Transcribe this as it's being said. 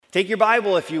Take your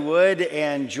Bible, if you would,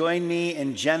 and join me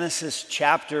in Genesis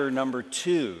chapter number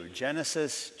 2.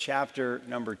 Genesis chapter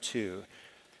number 2.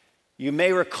 You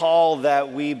may recall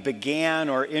that we began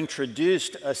or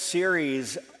introduced a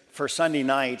series for Sunday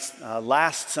nights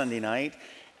last Sunday night,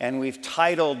 and we've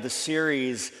titled the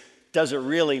series, Does It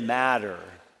Really Matter?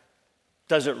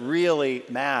 Does it really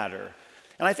matter?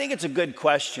 And I think it's a good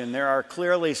question. There are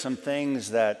clearly some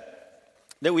things that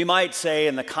we might say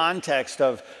in the context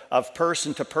of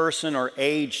person to person or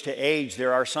age to age,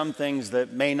 there are some things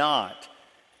that may not.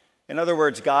 In other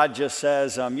words, God just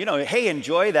says, hey,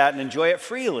 enjoy that and enjoy it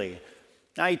freely.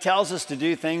 Now, he tells us to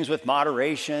do things with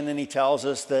moderation, and he tells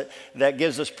us that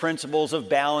gives us principles of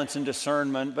balance and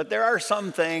discernment. But there are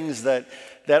some things that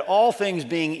all things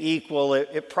being equal,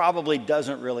 it probably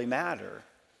doesn't really matter.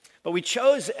 But we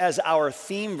chose as our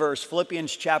theme verse,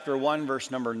 Philippians chapter 1,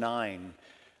 verse number 9.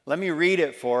 Let me read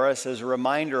it for us as a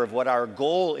reminder of what our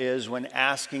goal is when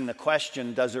asking the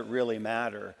question, does it really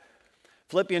matter?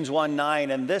 Philippians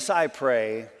 1:9, and this I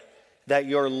pray, that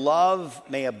your love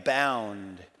may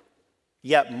abound,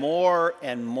 yet more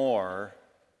and more,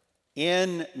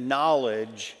 in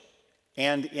knowledge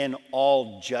and in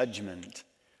all judgment.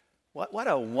 What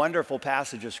a wonderful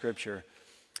passage of Scripture.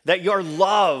 That your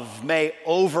love may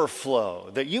overflow,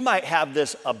 that you might have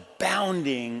this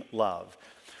abounding love.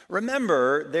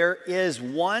 Remember, there is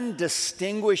one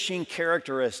distinguishing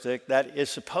characteristic that is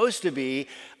supposed to be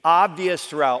obvious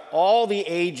throughout all the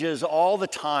ages, all the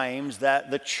times,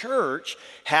 that the church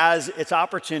has its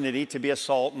opportunity to be a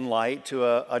salt and light to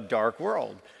a dark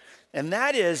world. And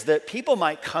that is that people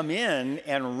might come in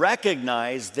and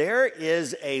recognize there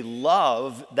is a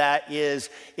love that is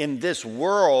in this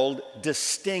world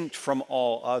distinct from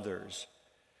all others.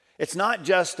 It's not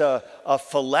just a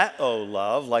phileo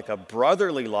love, like a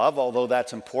brotherly love, although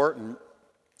that's important.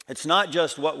 It's not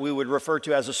just what we would refer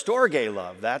to as a storge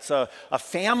love. That's a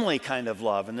family kind of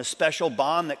love and the special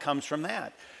bond that comes from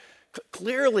that.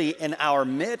 Clearly, in our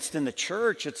midst in the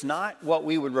church, it's not what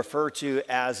we would refer to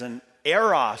as an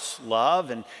eros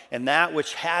love and that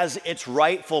which has its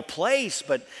rightful place,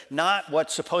 but not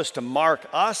what's supposed to mark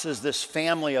us as this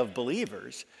family of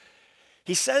believers.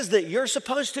 He says that you're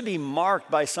supposed to be marked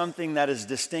by something that is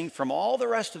distinct from all the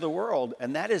rest of the world,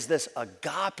 and that is this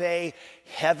agape,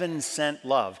 heaven-sent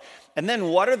love. And then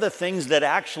what are the things that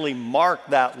actually mark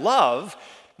that love?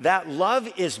 That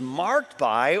love is marked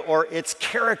by, or its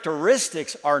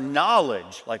characteristics are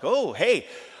knowledge. Like, oh, hey,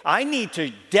 I need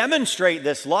to demonstrate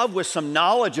this love with some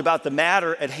knowledge about the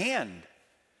matter at hand.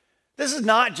 This is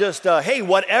not just, hey,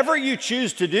 whatever you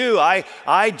choose to do,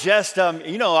 I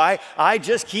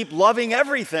just keep loving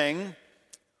everything.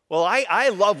 Well, I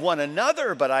love one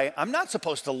another, but I'm not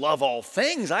supposed to love all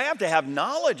things. I have to have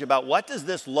knowledge about what does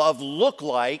this love look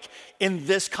like in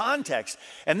this context.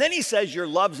 And then he says your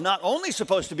love's not only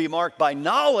supposed to be marked by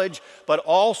knowledge, but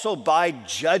also by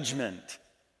judgment.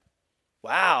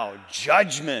 Wow,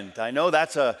 judgment. I know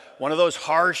that's one of those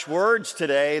harsh words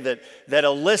today that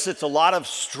elicits a lot of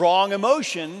strong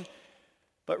emotion.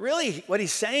 But really what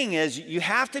he's saying is you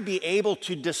have to be able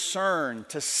to discern,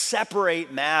 to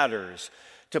separate matters,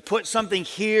 to put something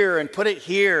here and put it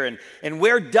here, and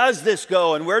where does this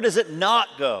go and where does it not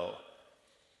go?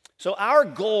 So our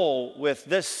goal with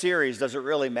this series, Does It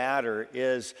Really Matter,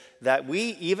 is that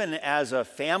we, even as a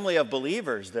family of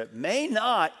believers that may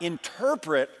not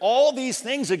interpret all these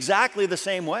things exactly the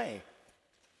same way,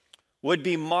 would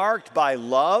be marked by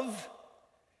love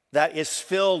that is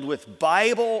filled with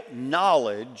Bible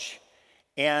knowledge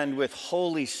and with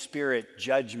Holy Spirit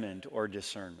judgment or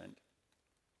discernment.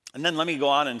 And then let me go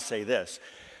on and say this.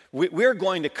 We're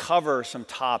going to cover some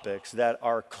topics that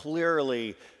are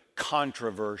clearly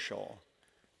controversial.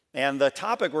 And the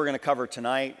topic we're going to cover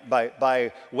tonight,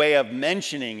 by way of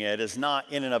mentioning it, is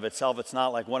not in and of itself. It's not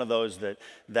like one of those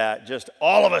that just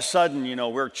all of a sudden,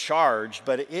 we're charged,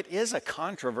 but it is a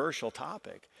controversial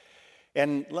topic.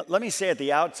 And let me say at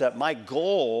the outset, my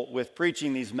goal with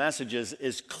preaching these messages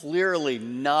is clearly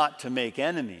not to make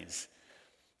enemies.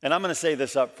 And I'm going to say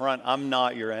this up front, I'm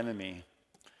not your enemy.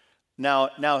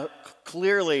 Now,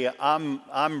 clearly,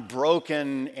 I'm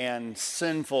broken and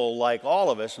sinful like all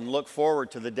of us, and look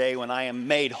forward to the day when I am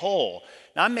made whole.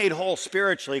 Now, I'm made whole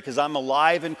spiritually because I'm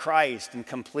alive in Christ and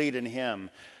complete in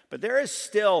Him. But there is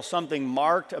still something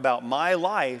marked about my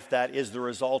life that is the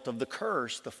result of the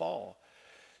curse, the fall.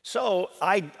 So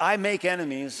I make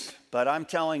enemies, but I'm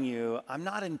telling you, I'm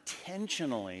not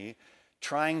intentionally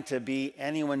trying to be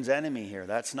anyone's enemy here.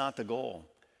 That's not the goal.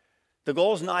 The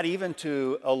goal is not even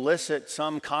to elicit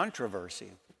some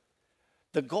controversy.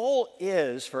 The goal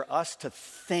is for us to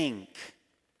think,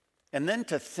 and then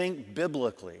to think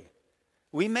biblically.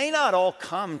 We may not all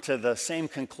come to the same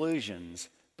conclusions,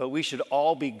 but we should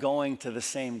all be going to the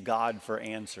same God for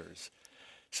answers.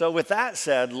 So with that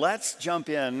said, let's jump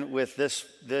in with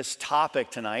this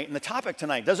topic tonight. And the topic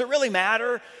tonight, does it really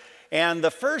matter? And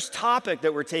the first topic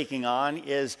that we're taking on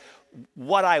is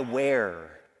what I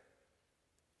wear.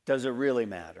 Does it really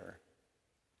matter?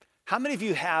 How many of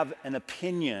you have an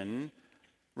opinion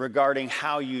regarding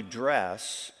how you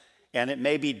dress, and it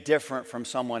may be different from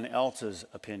someone else's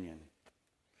opinion?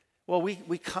 Well,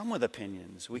 we come with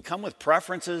opinions. We come with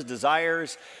preferences,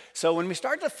 desires. So when we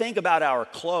start to think about our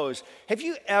clothes, have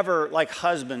you ever, like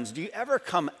husbands, do you ever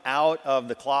come out of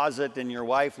the closet and your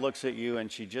wife looks at you and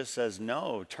she just says,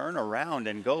 no, turn around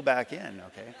and go back in,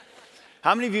 okay?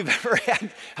 How many of you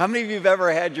have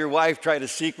ever had your wife try to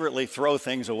secretly throw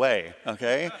things away,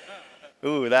 okay?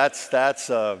 Ooh, that's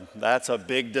a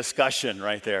big discussion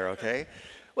right there, okay?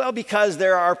 Well, because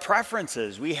there are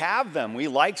preferences. We have them. We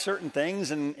like certain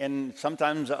things, and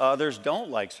sometimes others don't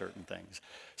like certain things.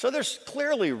 So there's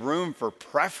clearly room for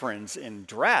preference in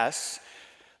dress.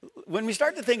 When we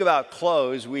start to think about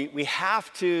clothes, we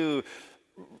have to,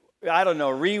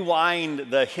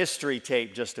 rewind the history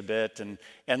tape just a bit,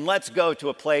 and let's go to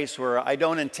a place where I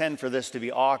don't intend for this to be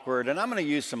awkward, and I'm going to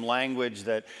use some language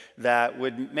that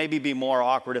would maybe be more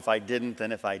awkward if I didn't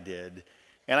than if I did.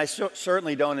 And I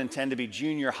certainly don't intend to be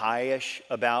junior high-ish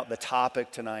about the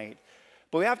topic tonight.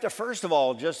 But we have to, first of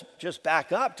all, just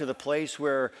back up to the place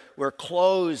where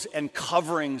clothes and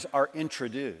coverings are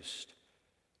introduced.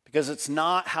 Because it's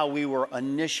not how we were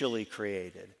initially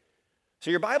created.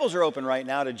 So your Bibles are open right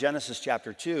now to Genesis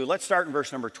chapter 2. Let's start in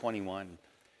verse number 21.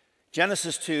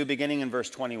 Genesis 2, beginning in verse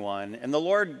 21. And the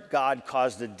Lord God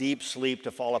caused a deep sleep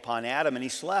to fall upon Adam, and he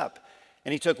slept.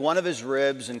 And he took one of his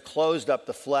ribs and closed up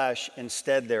the flesh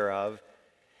instead thereof.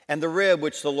 And the rib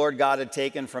which the Lord God had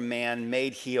taken from man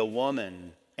made he a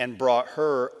woman, and brought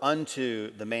her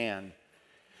unto the man.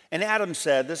 And Adam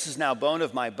said, this is now bone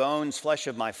of my bones, flesh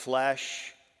of my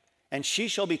flesh. And she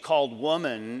shall be called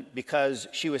woman, because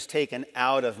she was taken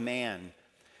out of man.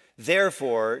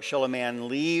 Therefore shall a man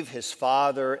leave his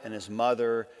father and his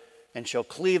mother, and shall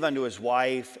cleave unto his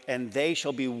wife, and they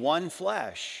shall be one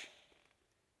flesh.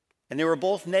 And they were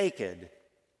both naked,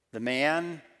 the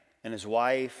man and his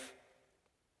wife,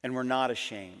 and were not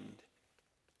ashamed.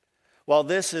 While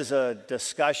this is a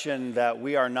discussion that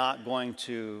we are not going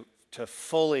to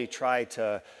fully try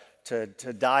to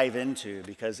dive into,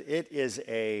 because it's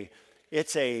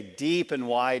a deep and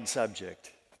wide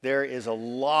subject. There is a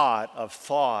lot of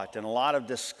thought and a lot of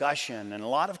discussion and a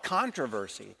lot of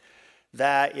controversy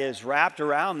that is wrapped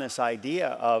around this idea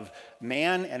of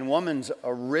man and woman's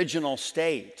original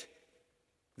state.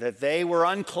 That they were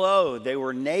unclothed, they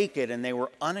were naked, and they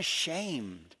were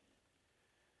unashamed.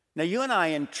 Now, you and I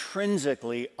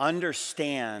intrinsically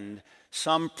understand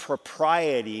some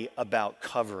propriety about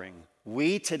covering.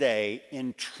 We today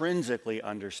intrinsically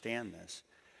understand this.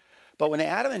 But when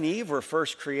Adam and Eve were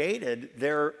first created,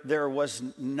 there was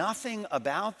nothing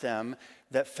about them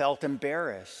that felt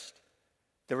embarrassed.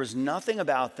 There was nothing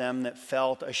about them that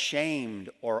felt ashamed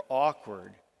or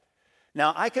awkward.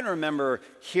 Now, I can remember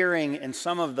hearing in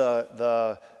some of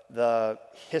the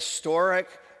historic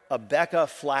Abeka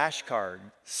flashcard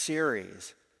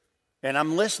series, and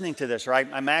I'm listening to this, right?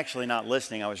 I'm actually not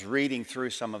listening. I was reading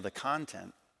through some of the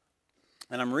content.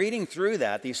 And I'm reading through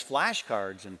these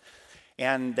flashcards,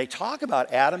 and they talk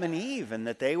about Adam and Eve and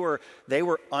that they were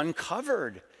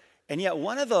uncovered. And yet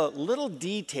one of the little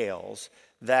details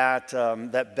that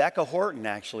Becca Horton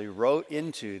actually wrote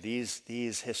into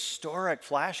these historic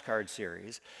flashcard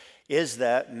series is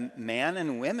that man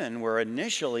and women were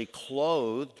initially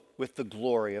clothed with the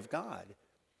glory of God.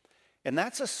 And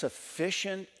that's a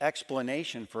sufficient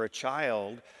explanation for a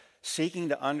child seeking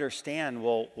to understand,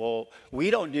 well, we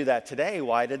don't do that today.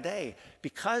 Why did they?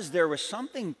 Because there was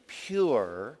something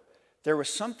pure, there was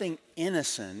something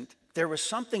innocent, there was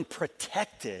something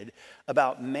protected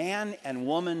about man and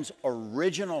woman's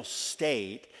original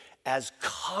state as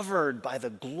covered by the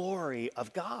glory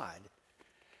of God.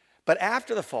 But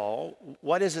after the fall,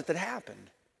 what is it that happened?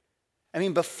 I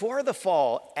mean, before the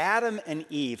fall, Adam and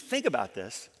Eve, think about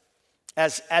this,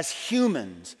 as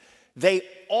humans, they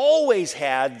always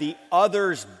had the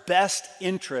other's best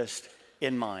interest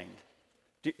in mind.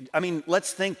 I mean,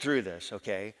 let's think through this,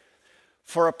 okay?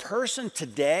 For a person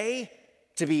today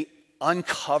to be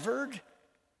uncovered,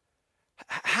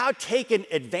 how taken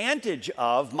advantage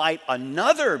of might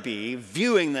another be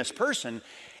viewing this person,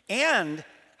 and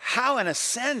how, in a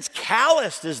sense,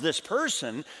 calloused is this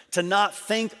person to not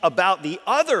think about the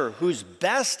other whose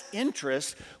best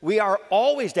interest we are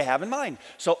always to have in mind?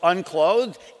 So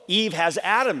unclothed, Eve has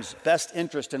Adam's best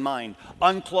interest in mind.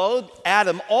 Unclothed,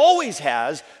 Adam always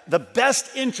has the best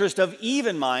interest of Eve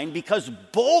in mind because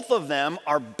both of them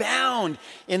are bound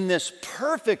in this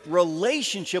perfect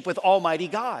relationship with Almighty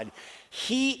God.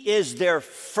 He is their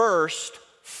first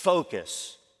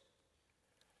focus.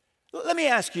 Let me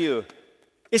ask you,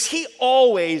 is he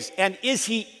always and is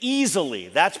he easily,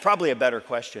 that's probably a better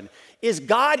question, is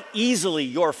God easily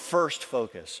your first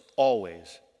focus,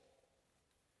 always?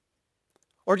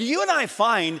 Or do you and I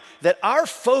find that our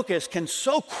focus can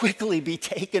so quickly be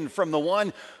taken from the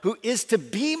one who is to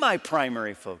be my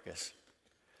primary focus?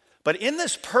 But in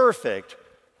this perfect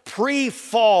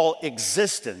pre-fall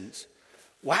existence,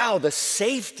 wow, the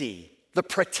safety, the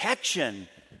protection,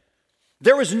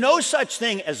 there was no such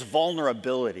thing as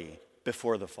vulnerability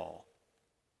before the fall.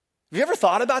 Have you ever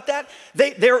thought about that?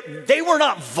 They were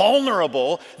not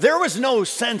vulnerable. There was no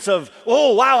sense of,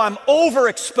 oh, wow, I'm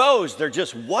overexposed. There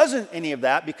just wasn't any of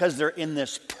that because they're in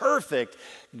this perfect,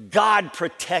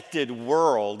 God-protected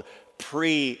world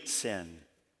pre-sin.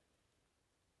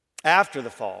 After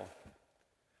the fall,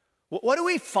 what do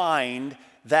we find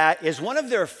that is one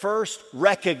of their first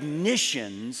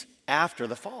recognitions after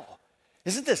the fall?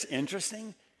 Isn't this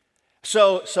interesting?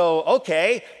 So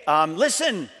okay,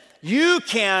 listen, you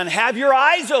can have your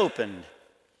eyes opened.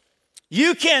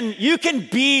 You can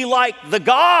be like the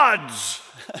gods.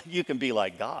 You can be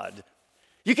like God.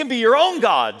 You can be your own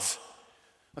gods.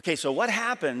 Okay, so what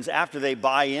happens after they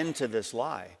buy into this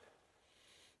lie?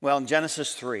 Well, in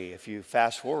Genesis 3, if you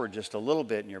fast forward just a little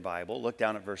bit in your Bible, look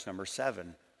down at verse number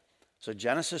 7. So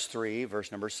Genesis 3,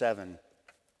 verse number 7.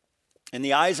 And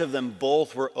the eyes of them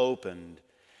both were opened,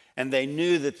 and they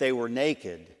knew that they were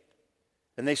naked.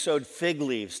 And they sewed fig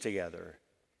leaves together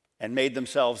and made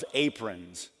themselves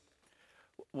aprons.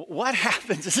 What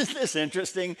happens? Isn't this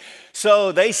interesting?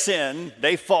 So they sin,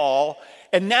 they fall,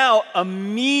 and now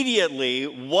immediately,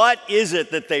 what is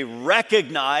it that they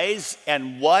recognize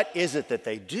and what is it that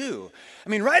they do? I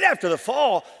mean, right after the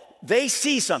fall, they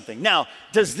see something. Now,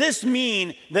 does this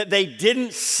mean that they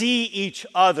didn't see each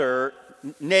other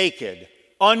naked,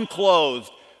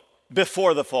 unclothed,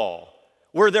 before the fall?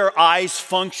 Were their eyes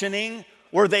functioning?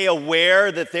 Were they aware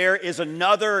that there is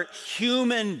another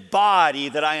human body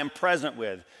that I am present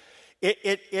with?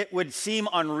 It would seem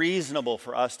unreasonable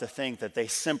for us to think that they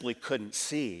simply couldn't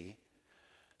see.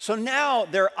 So now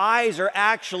their eyes are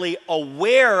actually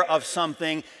aware of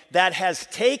something that has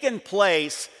taken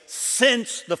place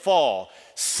since the fall.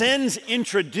 Sin's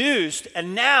introduced,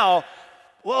 and now,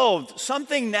 whoa,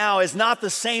 something now is not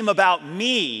the same about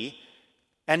me.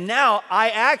 And now I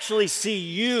actually see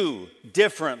you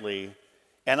differently,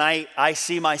 and I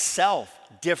see myself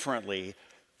differently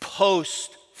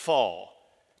post-fall.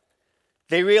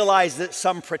 They realized that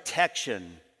some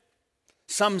protection,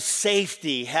 some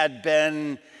safety had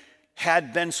been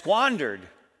squandered.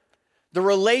 The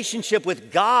relationship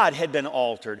with God had been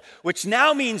altered, which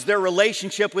now means their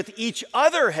relationship with each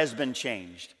other has been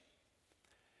changed.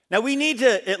 Now, we need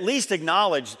to at least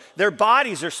acknowledge their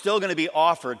bodies are still going to be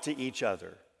offered to each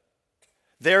other.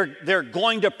 They're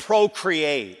going to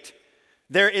procreate.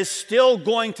 There is still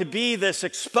going to be this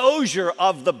exposure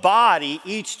of the body,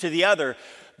 each to the other.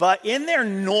 But in their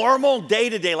normal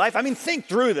day-to-day life, I mean, think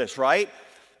through this, right?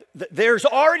 There's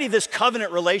already this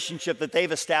covenant relationship that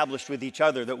they've established with each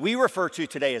other that we refer to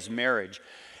today as marriage.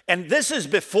 And this is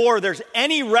before there's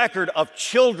any record of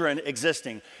children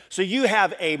existing. So you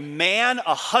have a man,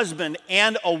 a husband,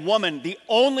 and a woman, the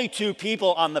only two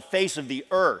people on the face of the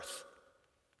earth.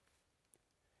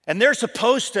 And they're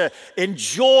supposed to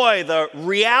enjoy the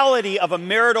reality of a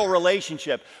marital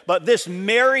relationship. But this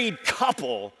married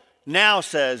couple now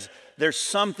says there's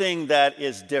something that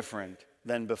is different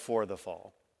than before the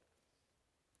fall.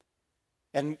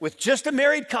 And with just a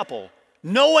married couple,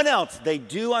 no one else, they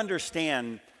do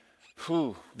understand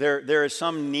there is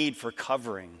some need for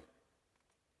covering.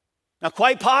 Now,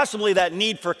 quite possibly that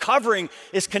need for covering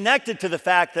is connected to the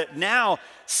fact that now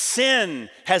sin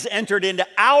has entered into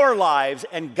our lives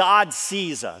and God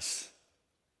sees us.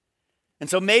 And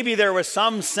so maybe there was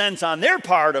some sense on their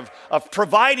part of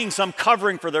providing some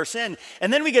covering for their sin.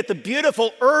 And then we get the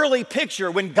beautiful early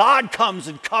picture when God comes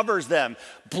and covers them.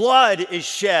 Blood is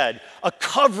shed, a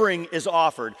covering is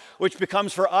offered, which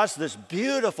becomes for us this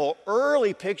beautiful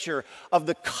early picture of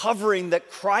the covering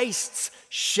that Christ's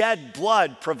shed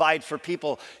blood provides for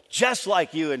people just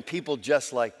like you and people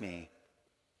just like me.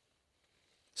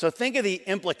 So think of the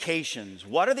implications.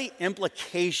 What are the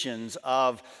implications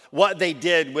of what they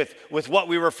did with what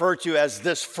we refer to as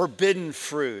this forbidden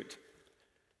fruit?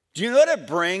 Do you know what it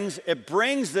brings? It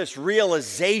brings this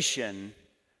realization.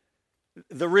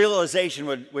 The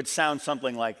realization would sound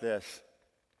something like this.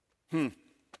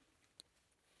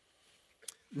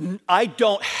 I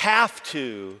don't have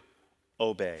to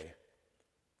obey.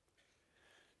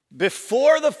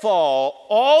 Before the fall,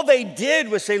 all they did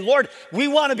was say, Lord, we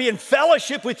want to be in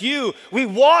fellowship with you. We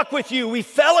walk with you. We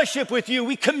fellowship with you.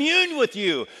 We commune with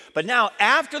you. But now,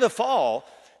 after the fall,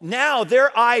 now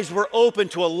their eyes were open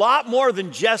to a lot more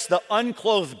than just the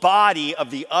unclothed body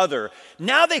of the other.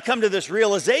 Now they come to this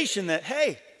realization that,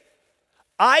 hey,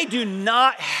 I do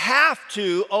not have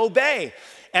to obey.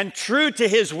 And true to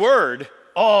his word,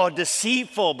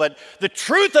 deceitful, but the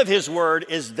truth of his word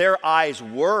is their eyes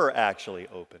were actually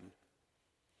open.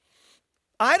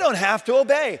 I don't have to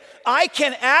obey. I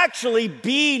can actually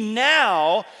be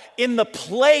now in the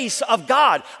place of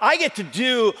God. I get to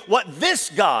do what this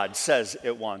God says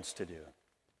it wants to do.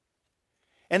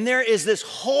 And there is this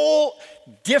whole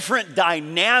different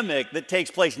dynamic that takes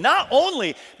place, not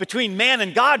only between man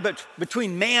and God, but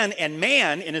between man and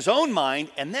man in his own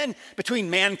mind, and then between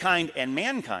mankind and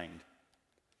mankind.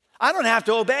 I don't have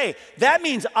to obey. That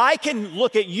means I can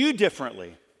look at you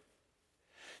differently.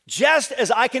 Just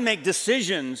as I can make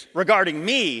decisions regarding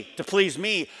me to please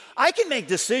me, I can make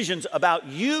decisions about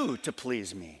you to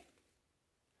please me.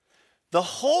 The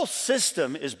whole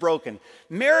system is broken.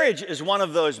 Marriage is one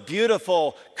of those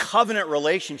beautiful covenant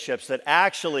relationships that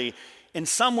actually, in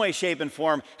some way, shape, and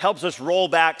form, helps us roll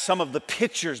back some of the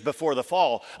pictures before the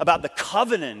fall about the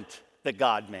covenant that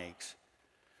God makes.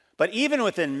 But even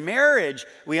within marriage,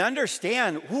 we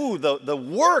understand the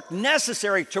work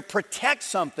necessary to protect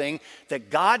something that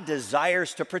God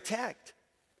desires to protect.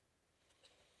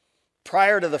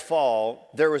 Prior to the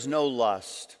fall, there was no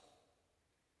lust.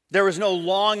 There was no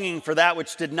longing for that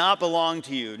which did not belong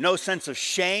to you, no sense of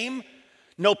shame,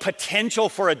 no potential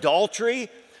for adultery,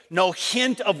 no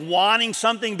hint of wanting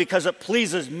something because it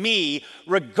pleases me,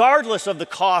 regardless of the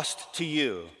cost to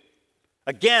you.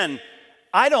 Again,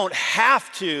 I don't have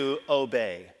to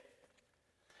obey.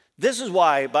 This is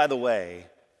why, by the way,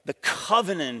 the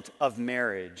covenant of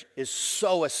marriage is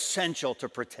so essential to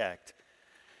protect.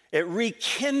 It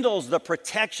rekindles the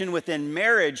protection within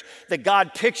marriage that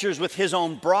God pictures with his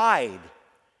own bride.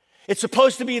 It's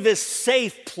supposed to be this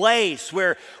safe place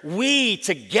where we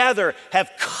together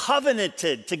have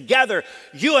covenanted together,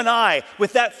 you and I,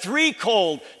 with that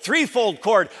threefold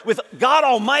cord, with God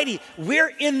Almighty.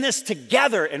 We're in this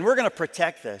together and we're going to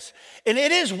protect this. And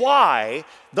it is why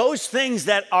those things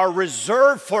that are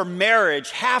reserved for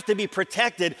marriage have to be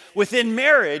protected within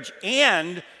marriage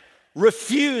and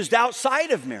refused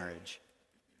outside of marriage.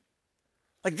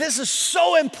 Like, this is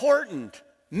so important.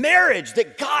 Marriage,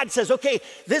 that God says, okay,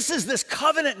 this is this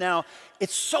covenant now.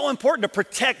 It's so important to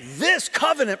protect this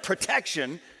covenant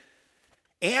protection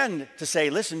and to say,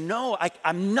 listen, no,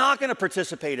 I'm not going to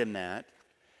participate in that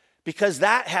because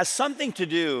that has something to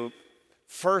do,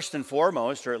 first and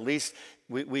foremost, or at least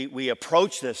we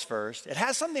approach this first. It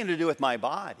has something to do with my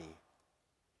body.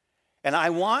 And I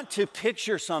want to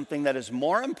picture something that is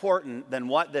more important than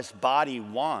what this body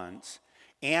wants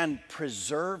and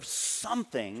preserve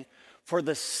something for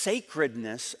the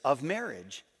sacredness of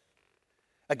marriage.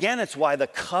 Again, it's why the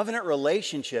covenant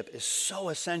relationship is so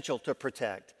essential to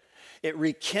protect. It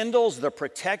rekindles the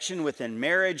protection within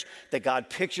marriage that God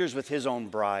pictures with his own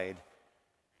bride.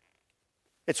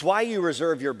 It's why you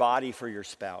reserve your body for your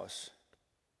spouse.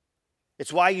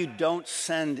 It's why you don't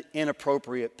send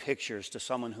inappropriate pictures to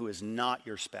someone who is not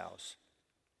your spouse.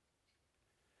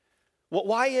 Well,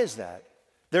 why is that?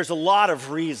 There's a lot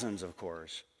of reasons, of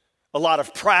course. A lot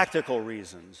of practical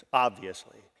reasons,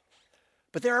 obviously.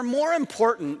 But there are more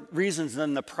important reasons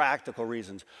than the practical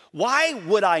reasons. Why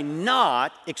would I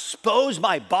not expose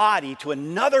my body to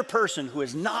another person who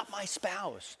is not my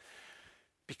spouse?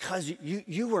 Because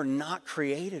you were not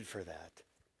created for that.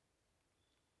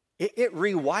 It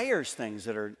rewires things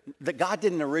that God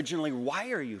didn't originally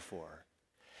wire you for.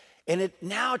 And it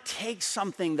now takes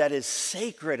something that is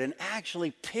sacred and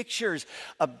actually pictures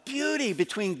a beauty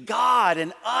between God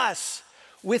and us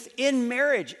within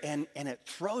marriage, and it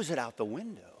throws it out the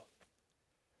window.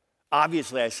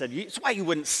 Obviously, I said, it's why you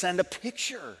wouldn't send a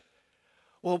picture.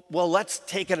 Well, let's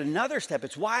take it another step.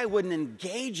 It's why I wouldn't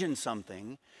engage in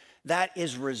something that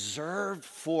is reserved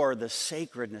for the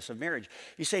sacredness of marriage.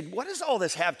 You say, what does all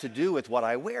this have to do with what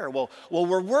I wear? Well,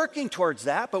 we're working towards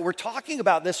that, but we're talking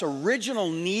about this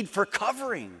original need for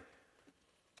covering.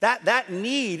 That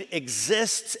need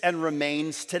exists and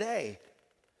remains today.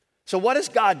 So what does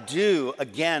God do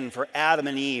again for Adam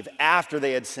and Eve after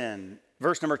they had sinned?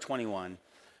 Verse number 21.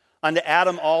 Unto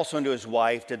Adam also and to his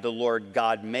wife did the Lord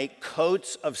God make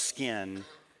coats of skin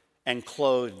and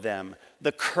clothe them.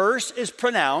 The curse is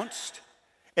pronounced.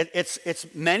 It's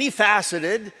many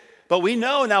faceted, but we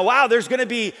know now, wow, there's gonna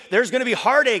be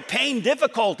heartache, pain,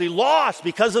 difficulty, loss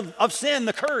because of sin,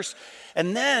 the curse.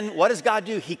 And then what does God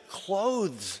do? He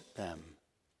clothes them.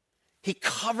 He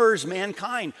covers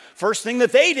mankind. First thing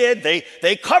that they did,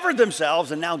 they covered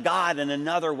themselves, and now God, in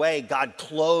another way, God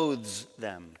clothes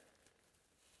them.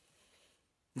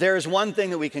 There is one thing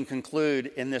that we can conclude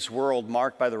in this world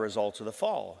marked by the results of the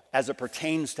fall. As it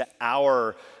pertains to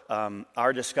our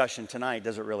discussion tonight,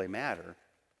 does it really matter?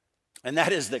 And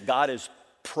that is that God is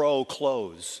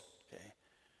pro-clothes. Okay?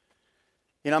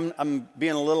 You know, I'm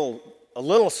being a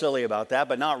little silly about that,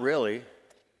 but not really.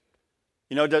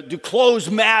 You know, do clothes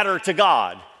matter to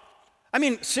God? I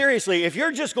mean, seriously, if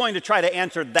you're just going to try to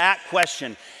answer that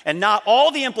question and not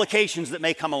all the implications that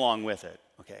may come along with it,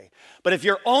 okay? But if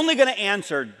you're only going to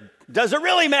answer, does it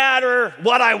really matter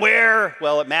what I wear?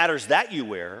 Well, it matters that you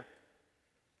wear,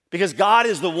 because God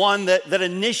is the one that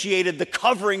initiated the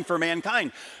covering for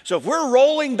mankind. So if we're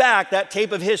rolling back that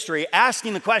tape of history,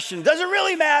 asking the question, does it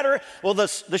really matter? Well,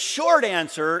 the short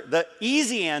answer, the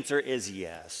easy answer is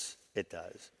yes, it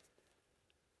does.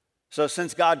 So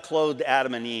since God clothed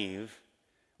Adam and Eve,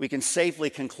 we can safely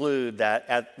conclude that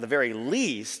at the very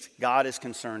least, God is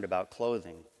concerned about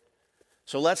clothing.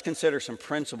 So let's consider some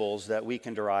principles that we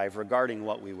can derive regarding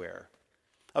what we wear.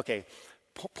 Okay,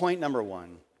 point number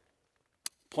one.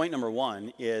 Point number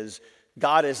one is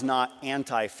God is not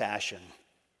anti-fashion.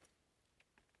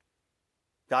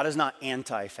 God is not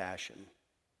anti-fashion.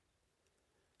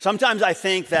 Sometimes I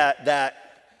think that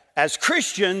as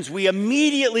Christians, we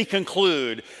immediately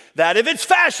conclude that if it's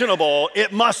fashionable,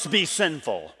 it must be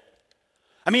sinful.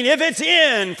 I mean, if it's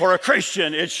in for a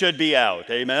Christian, it should be out.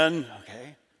 Amen?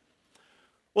 Okay.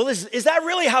 Well, is that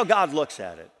really how God looks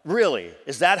at it? Really?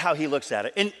 Is that how he looks at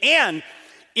it? And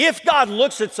if God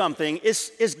looks at something,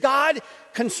 is God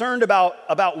concerned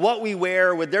about what we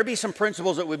wear? Would there be some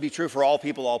principles that would be true for all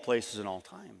people, all places, and all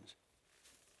times?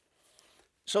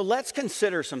 So let's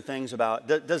consider some things about,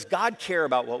 does God care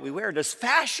about what we wear? Does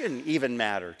fashion even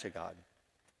matter to God?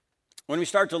 When we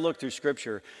start to look through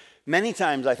Scripture, many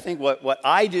times I think what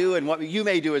I do and what you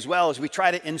may do as well is we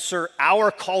try to insert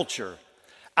our culture,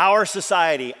 our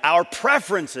society, our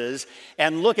preferences,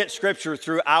 and look at Scripture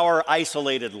through our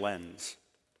isolated lens.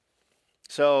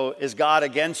 So is God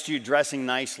against you dressing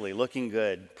nicely, looking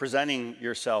good, presenting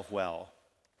yourself well?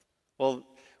 Well,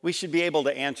 we should be able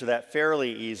to answer that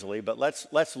fairly easily, but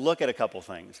let's look at a couple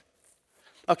things.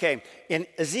 Okay, in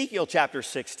Ezekiel chapter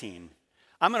 16,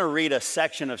 I'm going to read a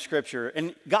section of Scripture,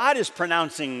 and God is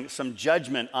pronouncing some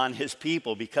judgment on his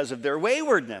people because of their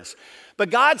waywardness.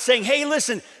 But God's saying, hey,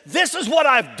 listen, this is what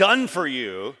I've done for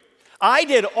you. I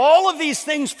did all of these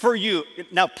things for you.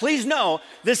 Now, please know,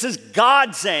 this is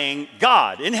God saying,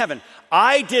 God in heaven,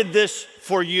 I did this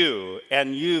for you,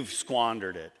 and you've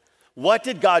squandered it. What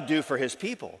did God do for his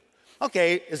people?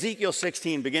 Okay, Ezekiel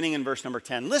 16, beginning in verse number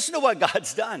 10. Listen to what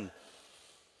God's done.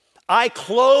 I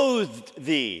clothed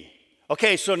thee.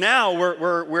 Okay, so now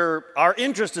our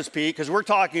interest is piqued because we're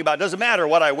talking about, doesn't matter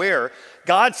what I wear.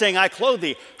 God's saying, I clothed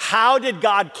thee. How did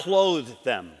God clothe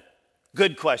them?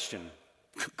 Good question.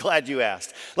 Glad you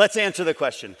asked. Let's answer the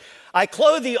question. I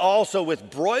clothe thee also with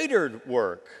broidered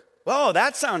work. Oh,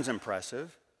 that sounds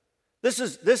impressive. This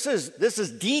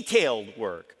is detailed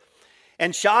work.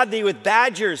 And shod thee with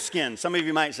badger's skin. Some of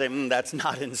you might say, that's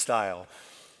not in style.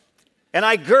 And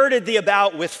I girded thee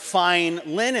about with fine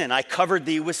linen. I covered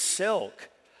thee with silk.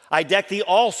 I decked thee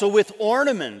also with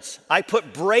ornaments. I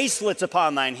put bracelets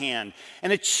upon thine hand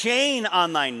and a chain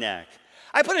on thy neck.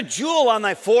 I put a jewel on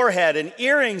thy forehead and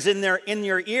earrings in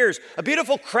your ears, a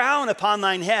beautiful crown upon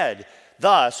thine head.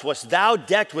 Thus wast thou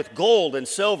decked with gold and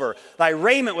silver. Thy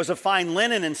raiment was of fine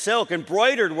linen and silk and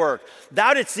broidered work.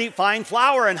 Thou didst eat fine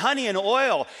flour and honey and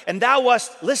oil. And thou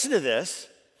wast, listen to this,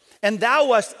 and thou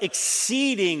wast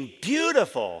exceeding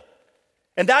beautiful.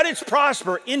 And thou didst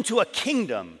prosper into a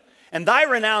kingdom. And thy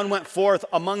renown went forth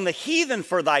among the heathen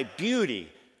for thy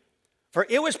beauty. For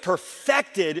it was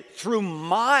perfected through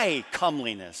my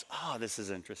comeliness. Oh, this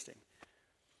is interesting.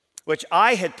 Which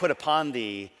I had put upon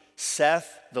thee, saith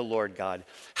the Lord God.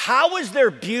 How was their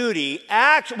beauty?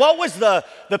 What was the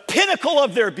pinnacle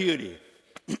of their beauty?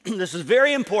 This is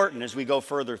very important as we go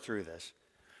further through this.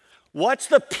 What's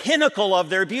the pinnacle of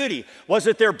their beauty? Was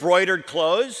it their broidered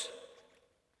clothes?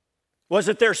 Was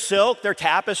it their silk, their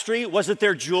tapestry? Was it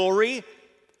their jewelry?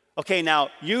 Okay, now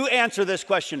you answer this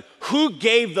question. Who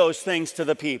gave those things to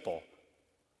the people?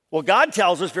 Well, God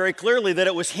tells us very clearly that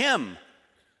it was him.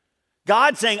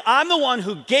 God saying, I'm the one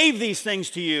who gave these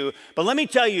things to you, but let me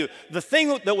tell you, the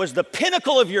thing that was the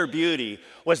pinnacle of your beauty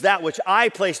was that which I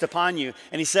placed upon you.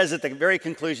 And he says at the very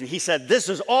conclusion, he said, this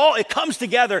is all, it comes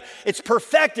together, it's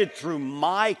perfected through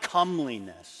my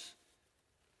comeliness,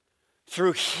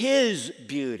 through his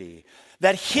beauty,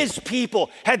 that his people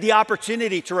had the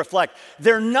opportunity to reflect.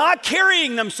 They're not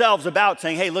carrying themselves about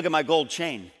saying, hey, look at my gold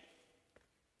chain.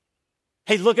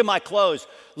 Hey, look at my clothes.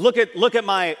 Look at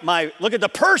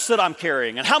the purse that I'm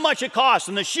carrying and how much it costs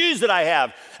and the shoes that I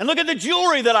have. And look at the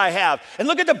jewelry that I have. And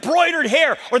look at the broidered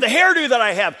hair or the hairdo that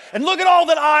I have. And look at all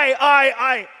that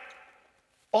I.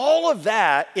 All of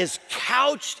that is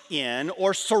couched in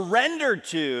or surrendered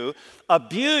to a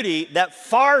beauty that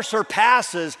far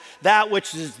surpasses that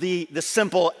which is the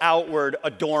simple outward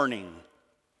adorning.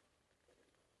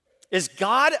 Is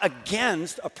God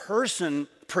against a person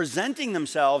presenting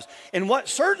themselves in what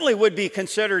certainly would be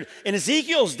considered in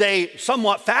Ezekiel's day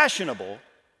somewhat fashionable?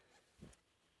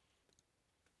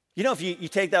 You know, if you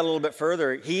take that a little bit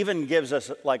further, he even gives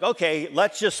us like, okay,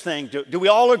 let's just think, do we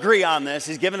all agree on this?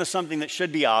 He's given us something that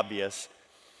should be obvious.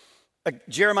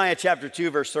 Jeremiah chapter 2,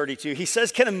 verse 32, he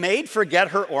says, can a maid forget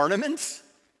her ornaments?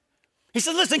 He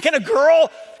says, listen,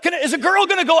 is a girl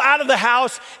gonna go out of the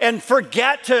house and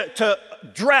forget to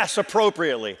dress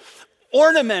appropriately,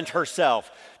 ornament herself,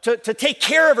 to take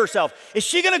care of herself? Is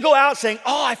she gonna go out saying,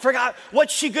 oh, I forgot,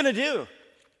 what's she gonna do?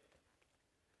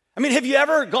 I mean, have you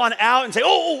ever gone out and say,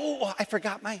 oh, I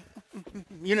forgot my,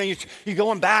 you're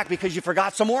going back because you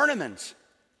forgot some ornaments.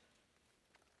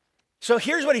 So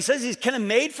here's what he says, can a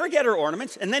maid forget her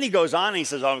ornaments? And then he goes on and he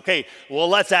says, okay, well,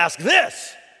 let's ask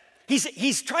this.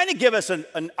 He's trying to give us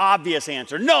an obvious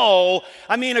answer. No,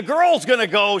 I mean, a girl's gonna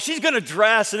go, she's gonna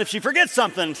dress, and if she forgets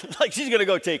something, like she's gonna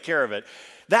go take care of it.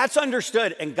 That's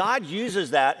understood, and God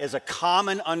uses that as a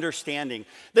common understanding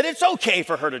that it's okay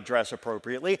for her to dress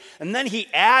appropriately. And then he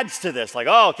adds to this, like,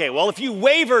 oh, okay, well, if you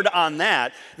wavered on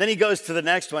that, then he goes to the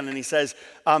next one and he says,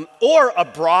 or a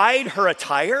bride, her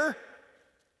attire.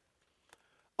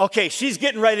 Okay, she's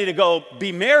getting ready to go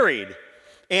be married.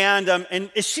 And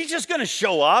is she just gonna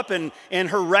show up in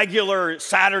her regular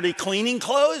Saturday cleaning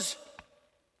clothes?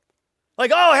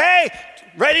 Like, oh, hey,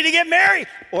 ready to get married?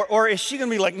 Or is she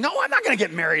gonna be like, no, I'm not gonna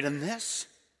get married in this.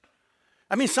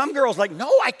 I mean, some girls like, no,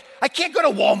 I can't go to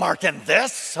Walmart in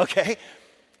this, okay?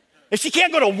 If she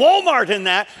can't go to Walmart in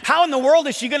that, how in the world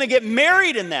is she gonna get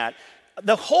married in that?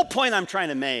 The whole point I'm trying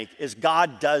to make is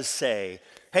God does say,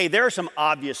 hey, there are some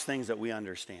obvious things that we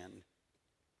understand.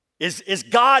 Is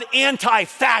God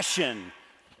anti-fashion?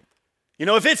 You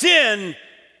know, if it's in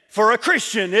for a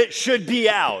Christian, it should be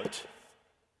out.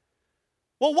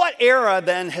 Well, what era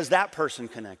then has that person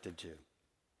connected to?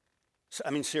 I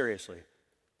mean, seriously.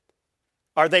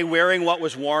 Are they wearing what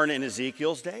was worn in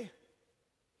Ezekiel's day?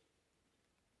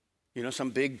 You know,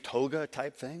 some big toga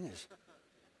type thing is.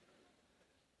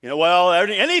 You know, well,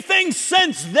 anything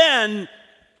since then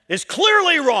is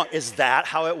clearly wrong. Is that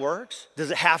how it works? Does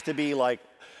it have to be like,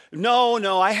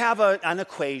 no, I have an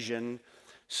equation,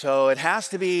 so it has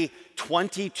to be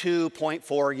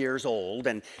 22.4 years old,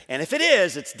 and if it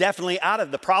is, it's definitely out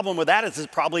of, the problem with that is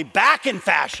it's probably back in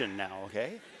fashion now,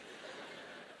 okay?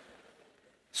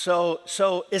 So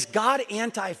is God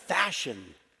anti-fashion?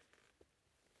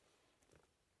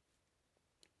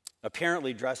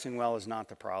 Apparently dressing well is not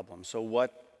the problem, so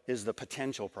what is the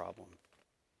potential problem?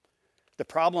 The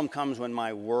problem comes when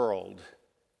my world,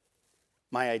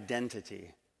 my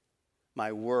identity,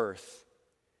 my worth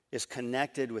is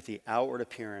connected with the outward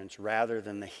appearance rather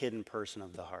than the hidden person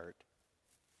of the heart.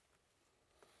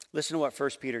 Listen to what 1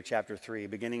 Peter chapter 3,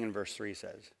 beginning in verse 3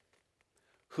 says.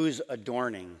 Who's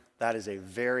adorning? That is a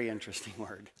very interesting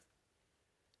word.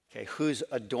 Okay, who's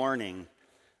adorning?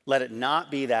 Let it not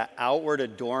be that outward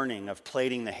adorning of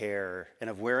plaiting the hair and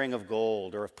of wearing of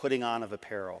gold or of putting on of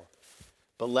apparel,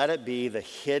 but let it be the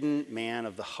hidden man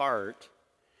of the heart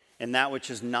and that which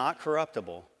is not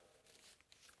corruptible,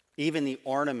 even the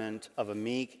ornament of a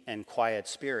meek and quiet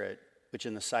spirit, which is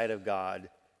in the sight of God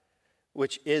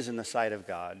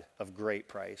of great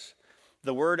price.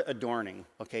 The word adorning,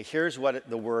 okay, here's what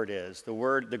the word is.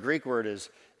 The Greek word is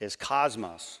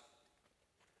cosmos.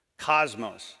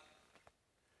 Cosmos.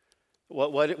 How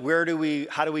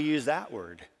do we use that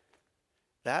word?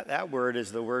 That word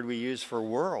is the word we use for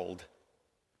world,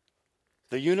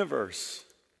 the universe.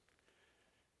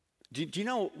 Do you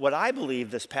know what I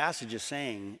believe this passage is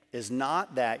saying is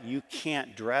not that you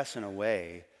can't dress in a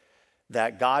way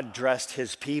that God dressed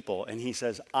his people, and he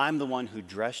says, I'm the one who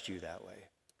dressed you that way.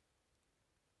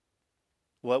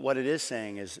 What it is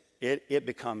saying is it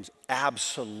becomes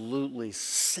absolutely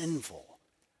sinful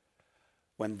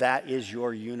when that is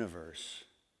your universe,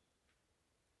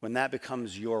 when that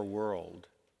becomes your world,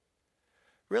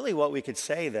 really what we could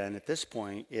say then at this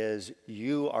point is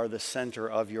you are the center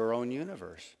of your own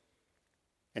universe.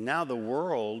 And now the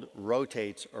world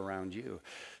rotates around you.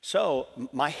 So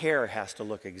my hair has to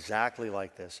look exactly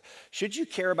like this. Should you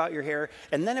care about your hair?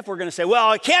 And then if we're going to say,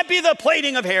 well, it can't be the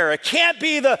plaiting of hair. It can't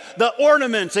be the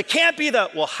ornaments. It can't be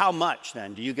well, how much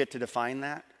then? Do you get to define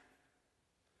that?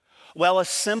 Well, a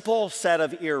simple set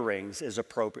of earrings is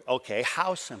appropriate. Okay,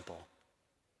 how simple?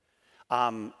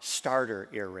 Starter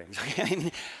earrings.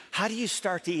 How do you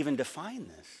start to even define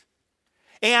this?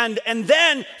 And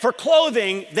then for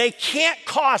clothing, they can't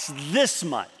cost this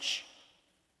much.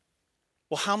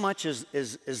 Well, how much is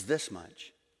this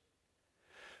much?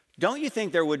 Don't you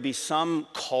think there would be some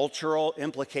cultural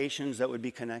implications that would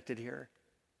be connected here?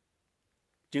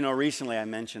 Do you know, recently I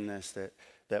mentioned this,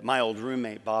 that my old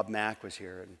roommate, Bob Mack, was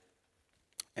here.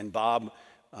 And Bob,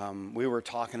 we were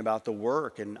talking about the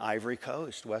work in Ivory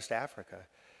Coast, West Africa.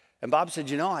 And Bob said,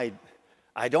 you know,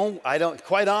 I don't,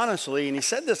 quite honestly, and he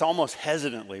said this almost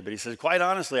hesitantly, but he said, quite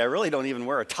honestly, I really don't even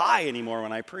wear a tie anymore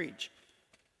when I preach.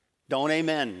 Don't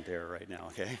amen there right now,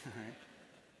 okay? All right.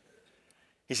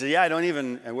 He said, yeah, I don't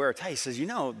even wear a tie. He says, you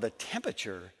know, the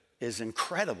temperature is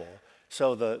incredible.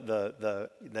 So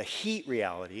the heat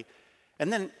reality.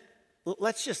 And then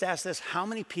let's just ask this, how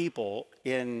many people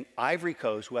in Ivory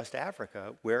Coast, West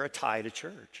Africa, wear a tie to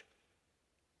church?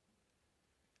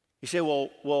 You say,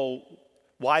 well,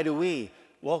 why do we?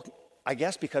 Well, I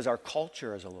guess because our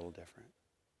culture is a little different.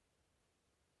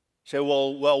 You say,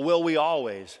 well, will we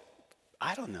always?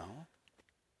 I don't know.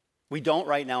 We don't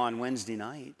right now on Wednesday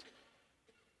night.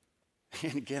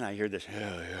 And again, I hear this,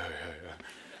 yeah.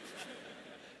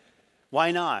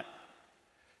 Why not?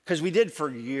 Because we did for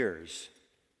years.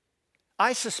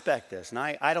 I suspect this, and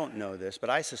I don't know this, but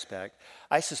I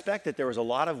suspect that there was a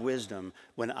lot of wisdom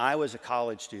when I was a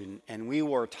college student, and we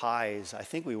wore ties. I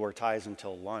think we wore ties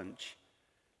until lunch,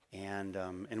 and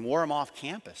wore them off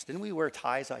campus. Didn't we wear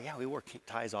ties? Yeah, we wore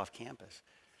ties off campus,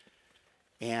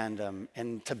 and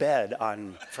to bed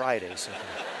on Fridays.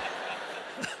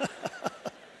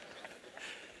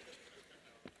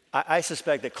 I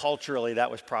suspect that culturally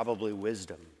that was probably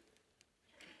wisdom.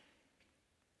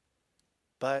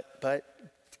 But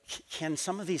can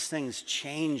some of these things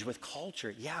change with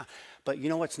culture? Yeah, but you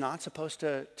know what's not supposed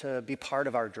to be part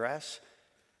of our dress?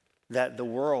 That the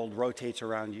world rotates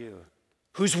around you.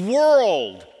 Whose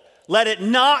world? Let it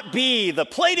not be the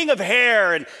plaiting of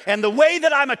hair and the way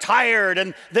that I'm attired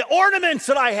and the ornaments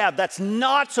that I have. That's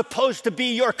not supposed to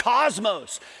be your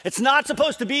cosmos. It's not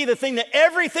supposed to be the thing that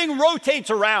everything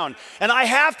rotates around. And I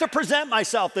have to present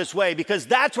myself this way because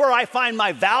that's where I find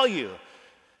my value.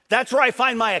 That's where I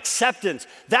find my acceptance.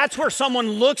 That's where someone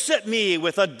looks at me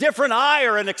with a different eye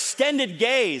or an extended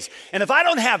gaze. And if I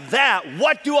don't have that,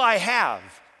 what do I have?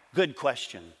 Good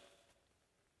question.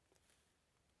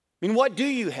 I mean, what do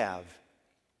you have?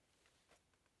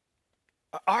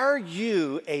 Are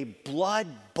you a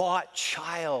blood-bought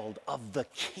child of the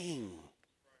King?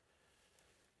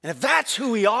 And if that's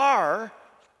who we are,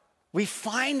 we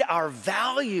find our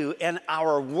value and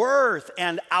our worth,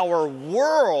 and our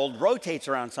world rotates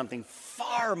around something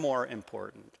far more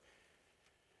important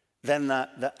than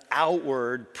the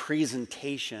outward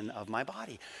presentation of my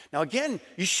body. Now again,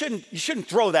 you shouldn't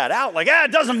throw that out like,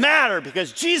 it doesn't matter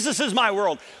because Jesus is my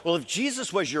world. Well, if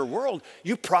Jesus was your world,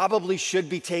 you probably should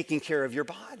be taking care of your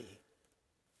body.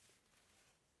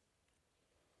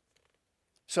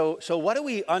 So what do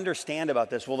we understand about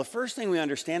this? Well, the first thing we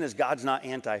understand is God's not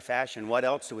anti-fashion. What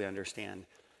else do we understand?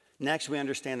 Next, we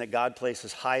understand that God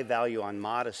places high value on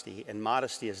modesty, and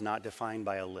modesty is not defined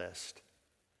by a list.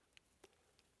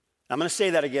 I'm going to say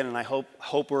that again, and I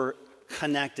hope we're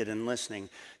connected and listening.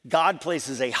 God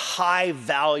places a high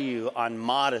value on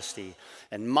modesty,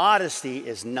 and modesty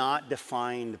is not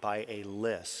defined by a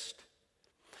list.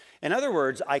 In other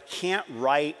words, I can't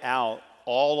write out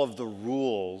all of the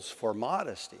rules for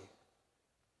modesty.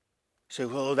 So,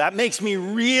 well, that makes me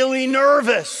really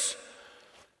nervous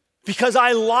because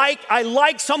I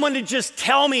like someone to just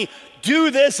tell me,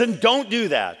 do this and don't do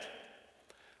that.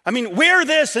 I mean, wear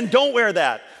this and don't wear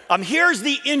that. Here's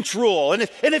the inch rule. And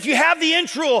if you have the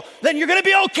inch rule, then you're going to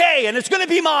be okay and it's going to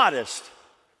be modest.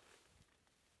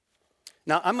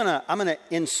 Now, I'm gonna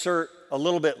insert a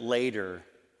little bit later.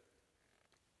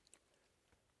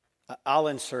 I'll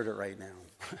insert it right now.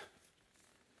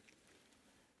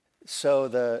 So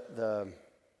the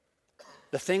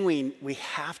thing we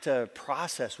have to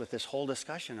process with this whole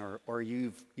discussion, or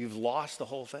you've lost the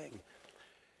whole thing.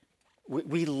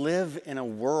 We live in a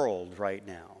world right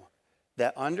now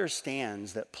that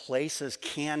understands that places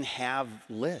can have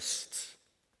lists.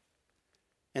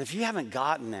 And if you haven't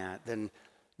gotten that, then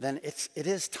it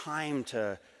is time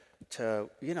to,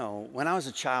 when I was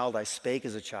a child, I spake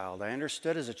as a child. I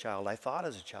understood as a child. I thought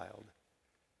as a child.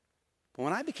 But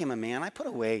when I became a man, I put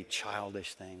away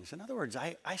childish things. In other words,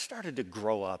 I started to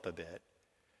grow up a bit.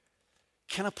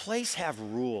 Can a place have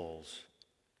rules?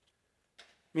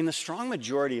 I mean, the strong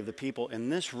majority of the people in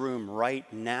this room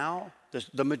right now,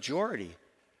 the majority,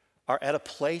 are at a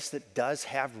place that does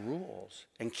have rules.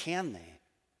 And can they?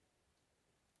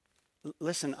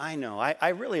 Listen, I know, I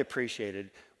really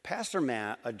appreciated Pastor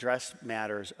Matt addressed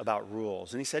matters about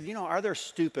rules. And he said, are there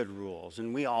stupid rules?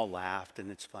 And we all laughed,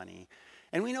 and it's funny.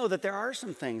 And we know that there are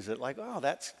some things that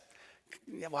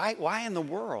why in the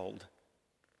world?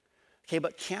 Okay,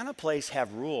 but can a place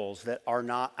have rules that are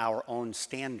not our own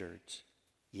standards?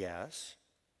 Yes.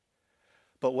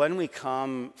 But when we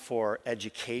come for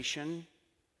education,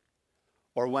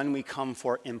 or when we come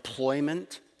for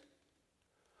employment,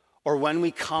 or when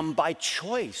we come by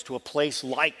choice to a place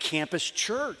like Campus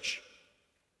Church,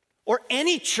 or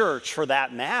any church for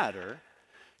that matter,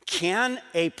 can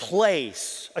a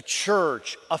place, a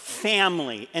church, a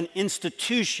family, an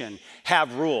institution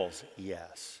have rules?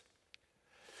 Yes.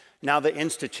 Now, the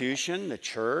institution, the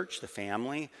church, the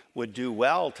family would do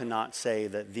well to not say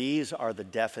that these are the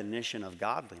definition of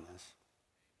godliness,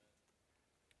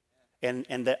 and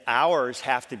that ours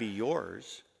have to be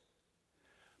yours.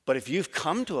 But if you've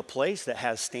come to a place that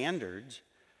has standards,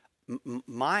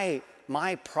 my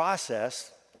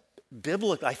process,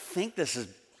 biblical, I think this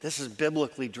is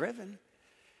biblically driven,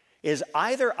 is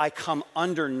either I come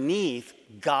underneath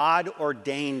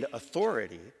God-ordained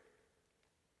authority,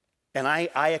 and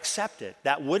I accept it.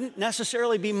 That wouldn't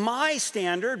necessarily be my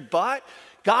standard, but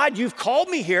God, you've called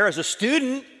me here as a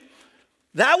student.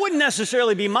 That wouldn't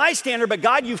necessarily be my standard, but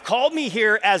God, you've called me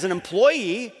here as an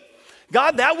employee.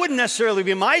 God, that wouldn't necessarily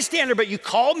be my standard, but you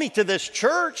called me to this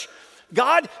church.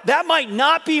 God, that might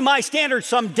not be my standard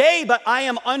someday, but I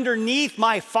am underneath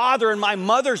my father and my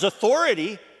mother's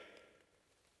authority.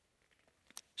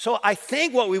 So I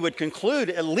think what we would conclude,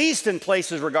 at least in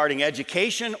places regarding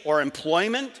education or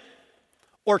employment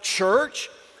or church,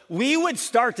 we would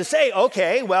start to say,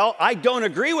 okay, well, I don't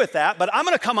agree with that, but I'm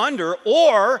going to come under,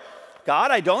 or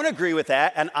God, I don't agree with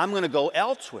that, and I'm going to go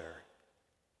elsewhere.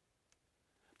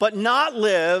 But not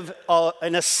live,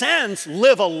 in a sense,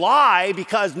 live a lie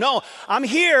because, no, I'm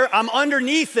here, I'm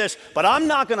underneath this, but I'm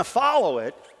not going to follow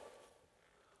it.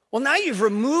 Well, now you've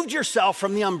removed yourself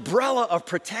from the umbrella of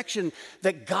protection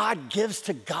that God gives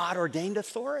to God-ordained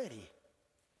authority.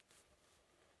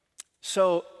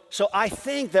 So I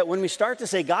think that when we start to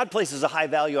say God places a high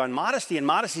value on modesty, and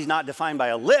modesty is not defined by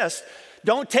a list,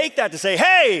 don't take that to say,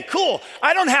 hey, cool,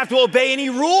 I don't have to obey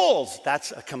any rules.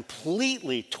 That's a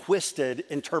completely twisted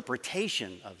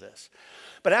interpretation of this.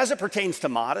 But as it pertains to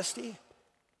modesty,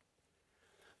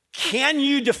 can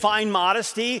you define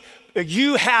modesty?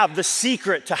 You have the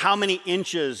secret to how many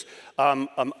inches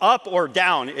up or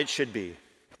down it should be.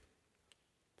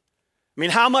 I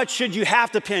mean, how much should you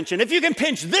have to pinch? And if you can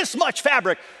pinch this much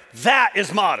fabric, that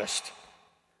is modest.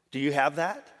 Do you have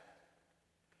that?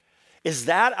 Is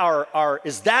that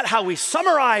is that how we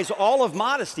summarize all of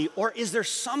modesty, or is there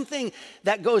something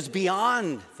that goes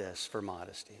beyond this for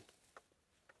modesty?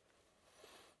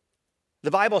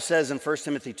 The Bible says in 1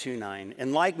 Timothy 2:9,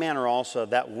 in like manner also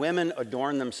that women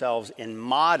adorn themselves in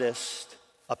modest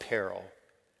apparel,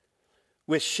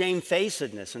 with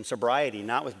shamefacedness and sobriety,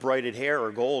 not with broided hair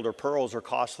or gold or pearls or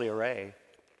costly array.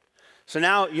 So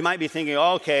now you might be thinking,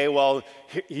 okay, well,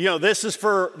 this is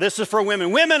for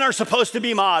women. Women are supposed to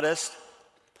be modest.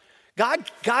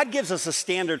 God gives us a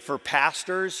standard for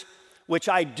pastors, which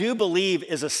I do believe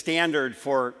is a standard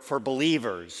for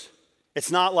believers.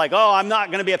 It's not like, I'm not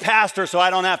going to be a pastor, so I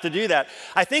don't have to do that.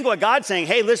 I think what God's saying,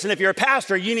 hey, listen, if you're a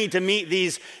pastor, you need to meet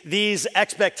these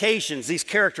expectations, these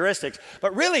characteristics.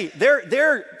 But really,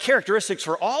 they're characteristics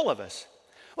for all of us.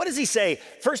 What does he say?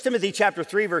 1 Timothy chapter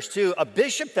 3, verse 2, a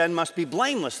bishop then must be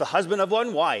blameless, the husband of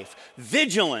one wife,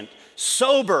 vigilant,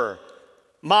 sober,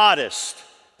 modest.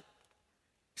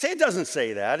 Say it doesn't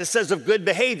say that. It says of good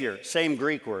behavior, same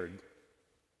Greek word.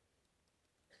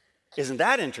 Isn't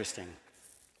that interesting?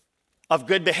 Of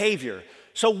good behavior.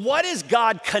 So what is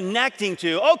God connecting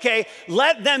to? Okay,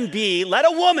 let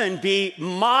a woman be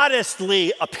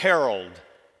modestly appareled.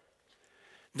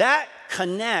 That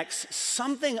connects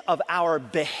something of our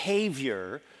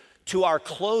behavior to our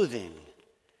clothing.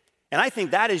 And I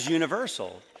think that is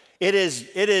universal. It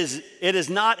is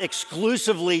not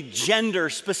exclusively gender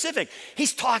specific.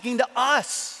 He's talking to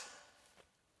us.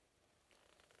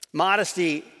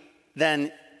 Modesty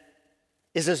then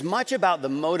is as much about the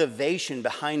motivation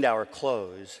behind our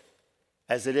clothes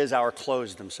as it is our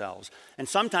clothes themselves. And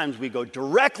sometimes we go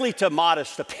directly to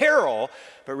modest apparel,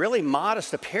 but really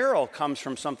modest apparel comes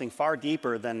from something far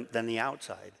deeper than the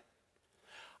outside.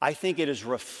 I think it is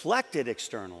reflected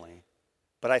externally,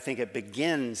 but I think it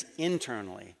begins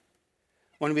internally.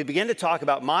 When we begin to talk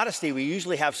about modesty, we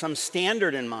usually have some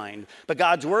standard in mind, but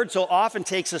God's word so often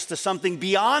takes us to something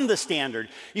beyond the standard.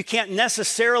 You can't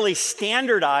necessarily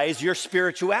standardize your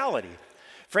spirituality.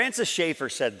 Francis Schaeffer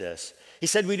said this. He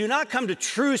said, "We do not come to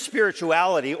true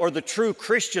spirituality or the true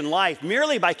Christian life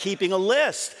merely by keeping a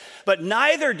list, but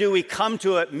neither do we come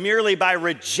to it merely by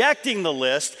rejecting the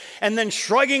list and then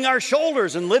shrugging our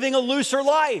shoulders and living a looser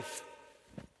life."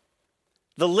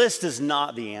 The list is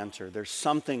not the answer. There's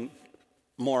something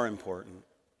more important.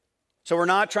 So we're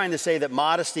not trying to say that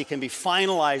modesty can be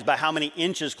finalized by how many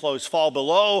inches clothes fall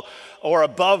below or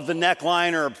above the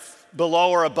neckline or below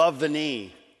or above the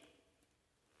knee.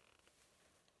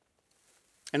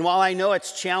 And while I know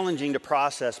it's challenging to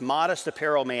process, modest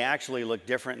apparel may actually look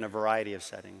different in a variety of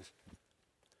settings.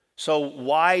 So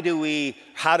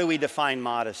how do we define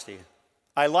modesty?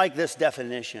 I like this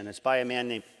definition. It's by a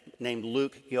man named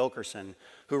Luke Gilkerson,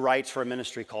 who writes for a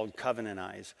ministry called Covenant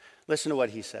Eyes. Listen to what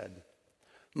he said.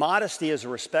 "Modesty is a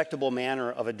respectable manner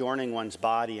of adorning one's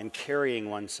body and carrying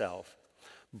oneself,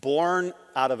 born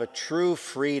out of a true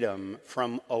freedom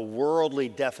from a worldly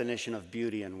definition of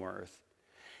beauty and worth,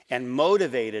 and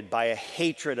motivated by a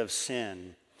hatred of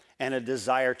sin and a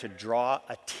desire to draw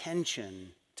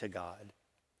attention to God."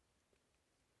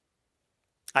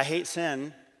 I hate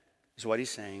sin, is what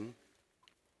he's saying.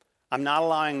 I'm not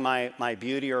allowing my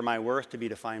beauty or my worth to be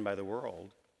defined by the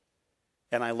world.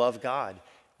 And I love God.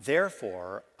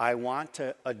 Therefore, I want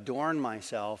to adorn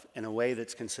myself in a way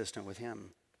that's consistent with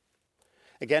him.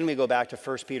 Again, we go back to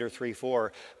 1 Peter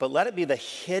 3:4. "But let it be the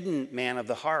hidden man of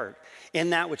the heart, in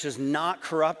that which is not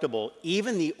corruptible,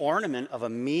 even the ornament of a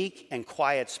meek and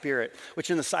quiet spirit, which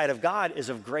in the sight of God is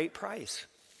of great price."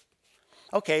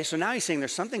 Okay, so now he's saying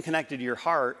there's something connected to your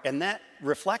heart, and that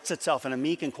reflects itself in a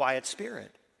meek and quiet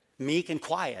spirit. Meek and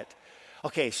quiet.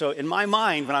 Okay, so in my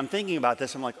mind, when I'm thinking about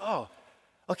this, I'm like, oh,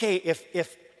 okay,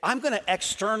 if I'm going to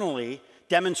externally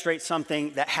demonstrate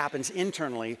something that happens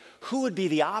internally, who would be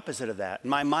the opposite of that?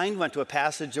 And my mind went to a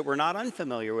passage that we're not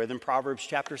unfamiliar with in Proverbs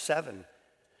chapter 7.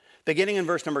 Beginning in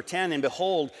verse number 10, "And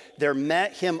behold, there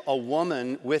met him a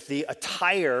woman with the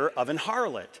attire of an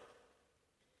harlot."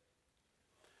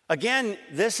 Again,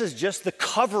 this is just the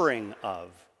covering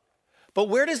of. But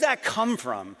where does that come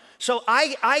from? So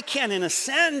I can, in a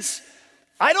sense,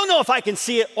 I don't know if I can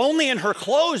see it only in her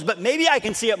clothes, but maybe I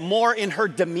can see it more in her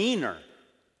demeanor.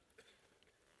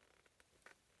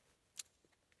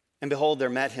 "And behold, there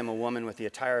met him a woman with the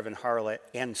attire of an harlot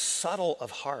and subtle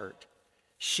of heart.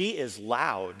 She is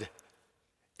loud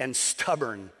and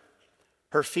stubborn.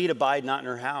 Her feet abide not in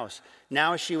her house.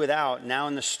 Now is she without, now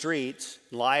in the streets,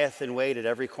 lieth in wait at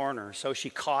every corner. So she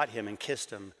caught him and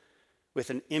kissed him with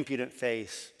an impudent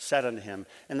face, said unto him."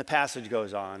 And the passage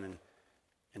goes on,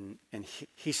 and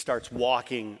he starts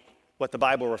walking what the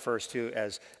Bible refers to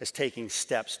as taking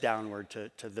steps downward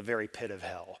to the very pit of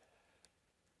hell.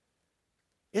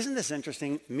 Isn't this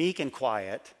interesting? Meek and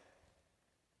quiet.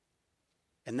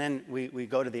 And then we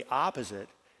go to the opposite,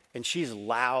 and she's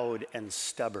loud and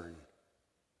stubborn.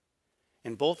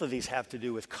 And both of these have to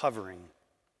do with covering.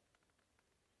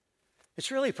 It's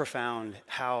really profound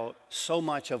how so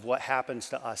much of what happens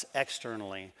to us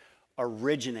externally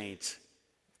originates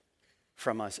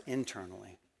from us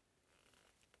internally.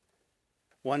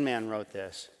 One man wrote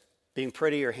this: "Being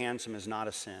pretty or handsome is not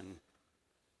a sin.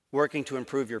 Working to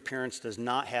improve your appearance does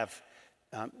not have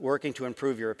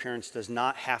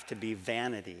to be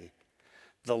vanity.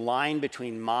 The line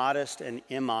between modest and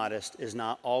immodest is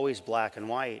not always black and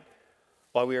white,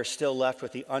 while we are still left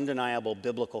with the undeniable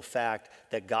biblical fact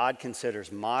that God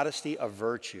considers modesty a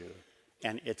virtue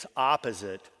and its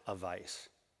opposite a vice."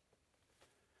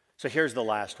 So here's the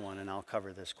last one, and I'll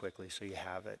cover this quickly so you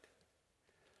have it.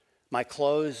 "My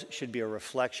clothes should be a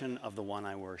reflection of the one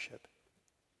I worship."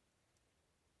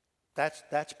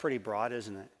 That's pretty broad,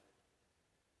 isn't it?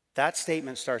 That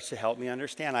statement starts to help me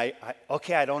understand. I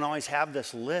don't always have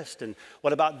this list, and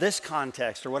what about this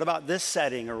context, or what about this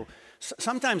setting, or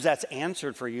sometimes that's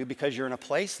answered for you because you're in a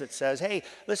place that says, hey,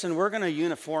 listen, we're going to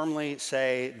uniformly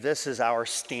say this is our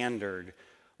standard,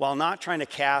 while not trying to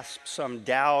cast some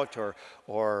doubt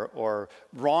or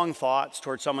wrong thoughts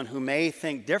towards someone who may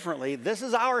think differently. This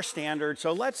is our standard,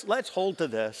 so let's hold to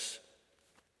this.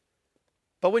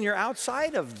 But when you're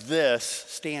outside of this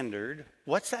standard,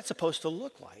 what's that supposed to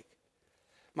look like?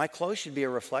 My clothes should be a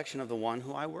reflection of the one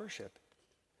who I worship.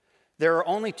 There are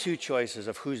only two choices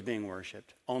of who's being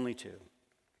worshiped, only two.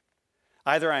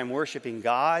 Either I am worshiping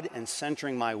God and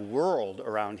centering my world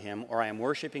around him, or I am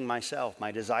worshiping myself,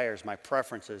 my desires, my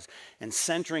preferences, and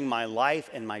centering my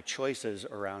life and my choices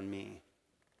around me.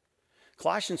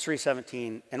 Colossians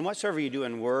 3:17, and whatsoever you do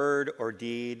in word or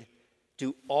deed,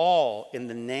 do all in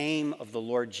the name of the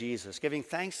Lord Jesus, giving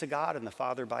thanks to God and the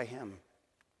Father by him.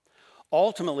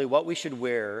 Ultimately, what we should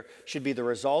wear should be the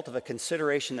result of a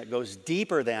consideration that goes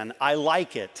deeper than, I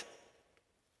like it.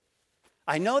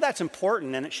 I know that's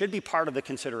important and it should be part of the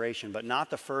consideration, but not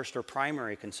the first or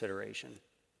primary consideration.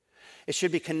 It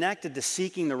should be connected to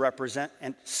seeking to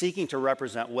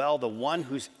represent well the one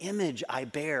whose image I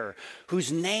bear,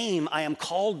 whose name I am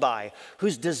called by,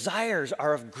 whose desires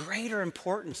are of greater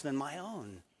importance than my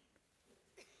own.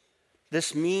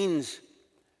 This means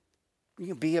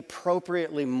be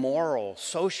appropriately moral,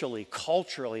 socially,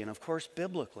 culturally, and of course,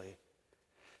 biblically.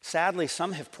 Sadly,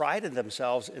 some have prided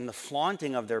themselves in the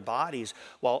flaunting of their bodies,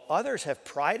 while others have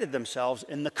prided themselves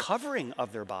in the covering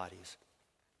of their bodies.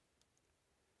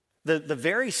 The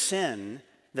very sin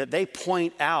that they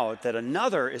point out that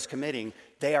another is committing,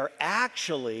 they are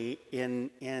actually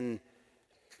in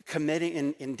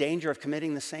danger of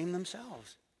committing the same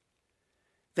themselves.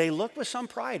 They look with some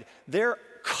pride. Their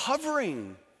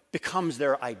covering becomes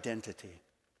their identity.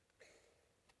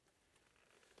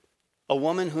 A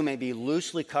woman who may be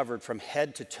loosely covered from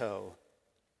head to toe,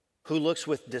 who looks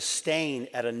with disdain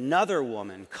at another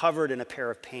woman covered in a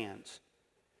pair of pants,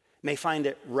 may find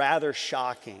it rather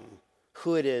shocking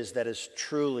who it is that is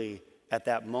truly, at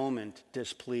that moment,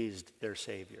 displeased their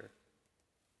Savior.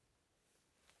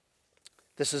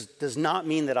 This does not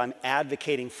mean that I'm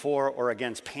advocating for or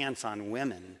against pants on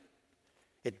women.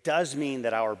 It does mean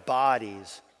that our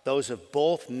bodies, those of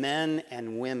both men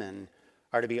and women,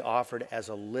 are to be offered as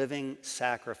a living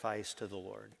sacrifice to the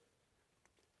Lord.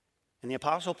 And the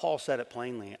Apostle Paul said it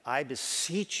plainly, I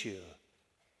beseech you,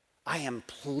 I am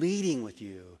pleading with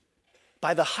you,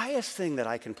 by the highest thing that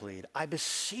I can plead, I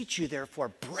beseech you, therefore,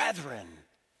 brethren,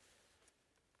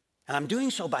 and I'm doing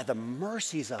so by the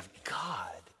mercies of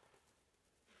God,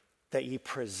 that ye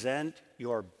present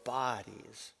your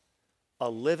bodies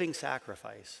a living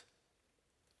sacrifice,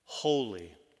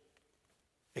 holy,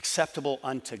 acceptable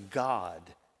unto God,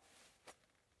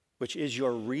 which is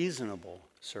your reasonable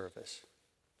service.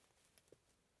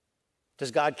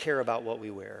 Does God care about what we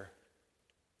wear?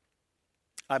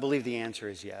 I believe the answer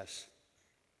is yes.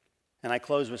 And I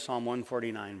close with Psalm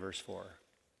 149, verse 4.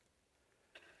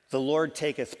 The Lord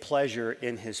taketh pleasure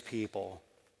in his people.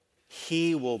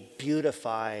 He will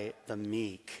beautify the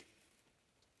meek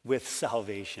with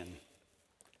salvation.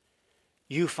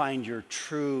 You find your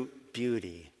true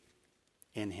beauty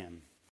in him.